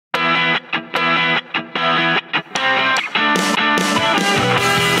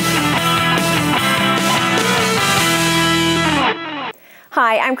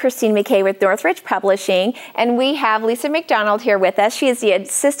Hi, I'm Christine McKay with Northridge Publishing, and we have Liese Mcdonald here with us. She is the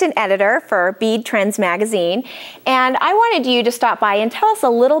assistant editor for Bead Trends magazine, and I wanted you to stop by and tell us a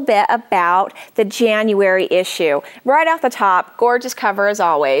little bit about the January issue. Right off the top, gorgeous cover as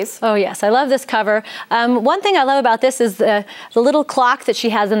always. Oh yes, I love this cover. One thing I love about this is the little clock that she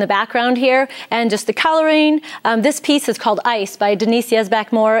has in the background here, and just the coloring. This piece is called Ice by Denise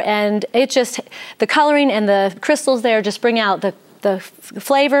Yesbach-Moore, and it just, the coloring and the crystals there just bring out the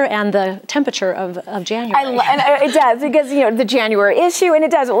flavor and the temperature of January. And it does, because, you know, the January issue, and it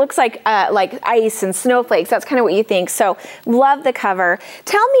does, it looks like ice and snowflakes. That's kind of what you think. So love the cover.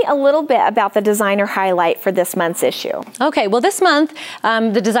 Tell me a little bit about the designer highlight for this month's issue. Okay, well this month,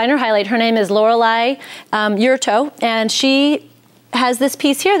 the designer highlight, her name is Lorelei Yurto, and she has this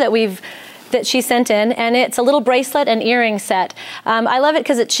piece here that she sent in, and it's a little bracelet and earring set. I love it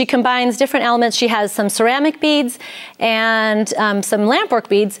because she combines different elements. She has some ceramic beads and some lampwork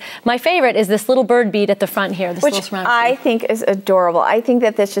beads. My favorite is this little bird bead at the front here, this little ceramic I bead. think is adorable. I think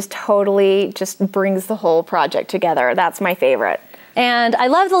that this just totally just brings the whole project together. That's my favorite. And I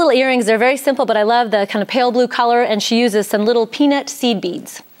love the little earrings. They're very simple, but I love the kind of pale blue color, and she uses some little peanut seed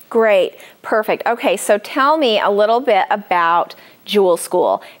beads. Great, perfect. Okay, so tell me a little bit about Jewel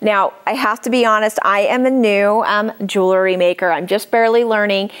School. Now, I have to be honest, I am a new jewelry maker. I'm just barely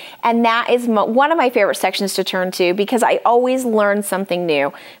learning, and that is one of my favorite sections to turn to because I always learn something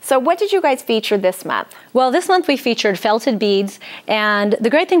new. So what did you guys feature this month? Well, this month we featured felted beads, and the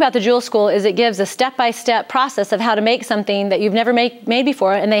great thing about the Jewel School is it gives a step-by-step process of how to make something that you've never made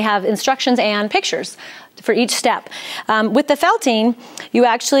before, and they have instructions and pictures for each step. With the felting, you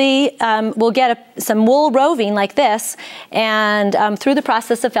actually will get some wool roving like this, and through the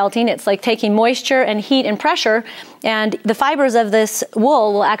process of felting, it's like taking moisture and heat and pressure, and the fibers of this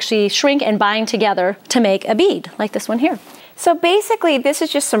wool will actually shrink and bind together to make a bead, like this one here. So basically, this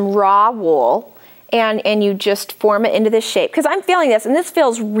is just some raw wool, and you just form it into this shape. Because I'm feeling this, and this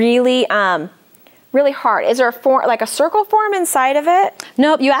feels really really hard. Is there a form, like a circle form inside of it?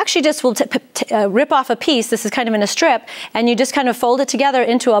 Nope, you actually just will rip off a piece. This is kind of in a strip, and you just kind of fold it together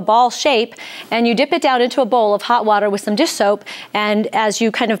into a ball shape, and you dip it down into a bowl of hot water with some dish soap, and as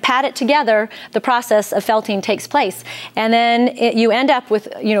you kind of pat it together, the process of felting takes place. And then you end up with,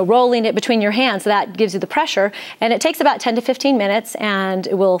 you know, rolling it between your hands. So that gives you the pressure, and it takes about 10 to 15 minutes, and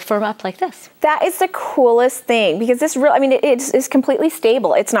it will firm up like this. That is the coolest thing, because this really, I mean, it's completely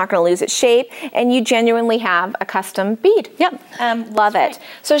stable. It's not going to lose its shape, and you genuinely have a custom bead. Yep. Love it.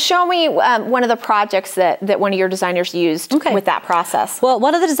 So show me one of the projects that one of your designers used with that process. Well,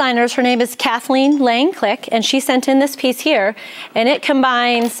 one of the designers, her name is Kathleen Lang Click, and she sent in this piece here, and it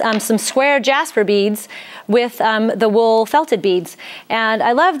combines some square jasper beads with the wool felted beads. And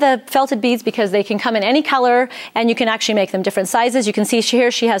I love the felted beads because they can come in any color, and you can actually make them different sizes. You can see here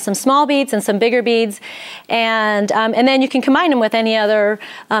she has some small beads and some bigger beads, and then you can combine them with any other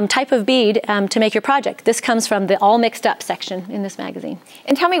type of bead to make your project. This comes from the All Mixed Up section in this magazine.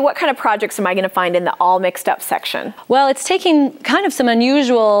 And tell me, what kind of projects am I going to find in the All Mixed Up section? Well, it's taking kind of some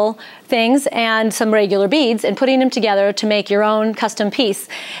unusual things and some regular beads and putting them together to make your own custom piece.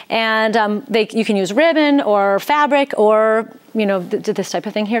 And you can use ribbon or fabric or, you know, this type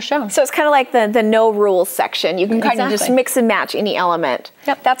of thing here shown. So it's kind of like the no rules section. You can kind of just mix and match any element.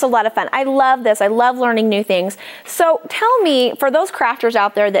 Yep. That's a lot of fun. I love this. I love learning new things. So tell me, for those crafters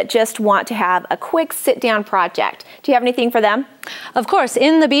out there that just want to have a quick sit-down project, do you have anything for them? Of course,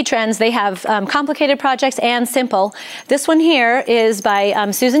 in the Bead Trends, they have complicated projects and simple. This one here is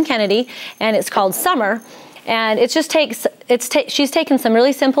by Susan Kennedy, and it's called Summer. And it just takes, she's taken some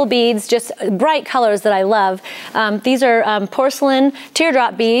really simple beads, just bright colors that I love. These are porcelain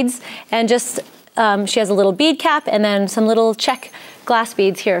teardrop beads, and just, she has a little bead cap and then some little check glass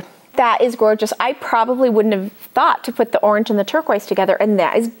beads here. That is gorgeous. I probably wouldn't have thought to put the orange and the turquoise together, and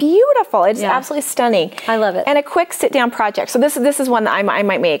that is beautiful. It's absolutely stunning. I love it. And a quick sit-down project. So this is one that I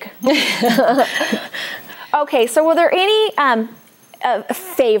might make. Okay, so were there any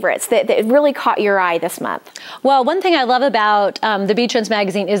favorites that really caught your eye this month? Well, one thing I love about the Bead Trends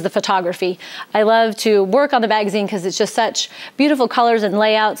magazine is the photography. I love to work on the magazine because it's just such beautiful colors and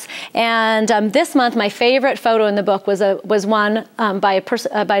layouts. And this month, my favorite photo in the book was one by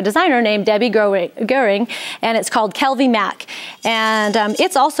a designer named Debbie Goering, and it's called Kelvy Mack. And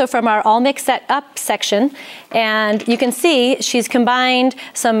it's also from our All Mixed Up section. And you can see she's combined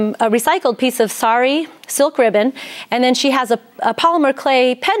a recycled piece of sari silk ribbon, and then she has a polymer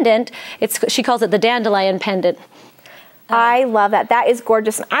clay pendant. She calls it the dandelion pendant. I love that. That is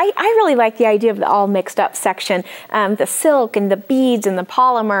gorgeous. And I really like the idea of the all mixed up section, the silk and the beads and the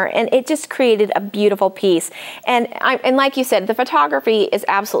polymer, and it just created a beautiful piece. And like you said, the photography is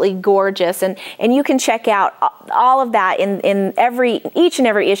absolutely gorgeous, and you can check out all of that in each and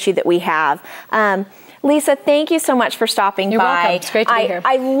every issue that we have. Liese, thank you so much for stopping by. You're welcome. It's great to be here.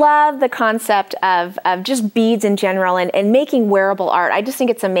 I love the concept of just beads in general and making wearable art. I just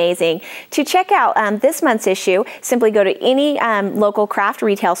think it's amazing. To check out this month's issue, simply go to any local craft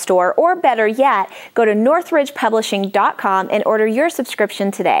retail store, or better yet, go to northridgepublishing.com and order your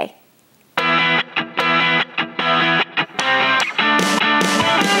subscription today.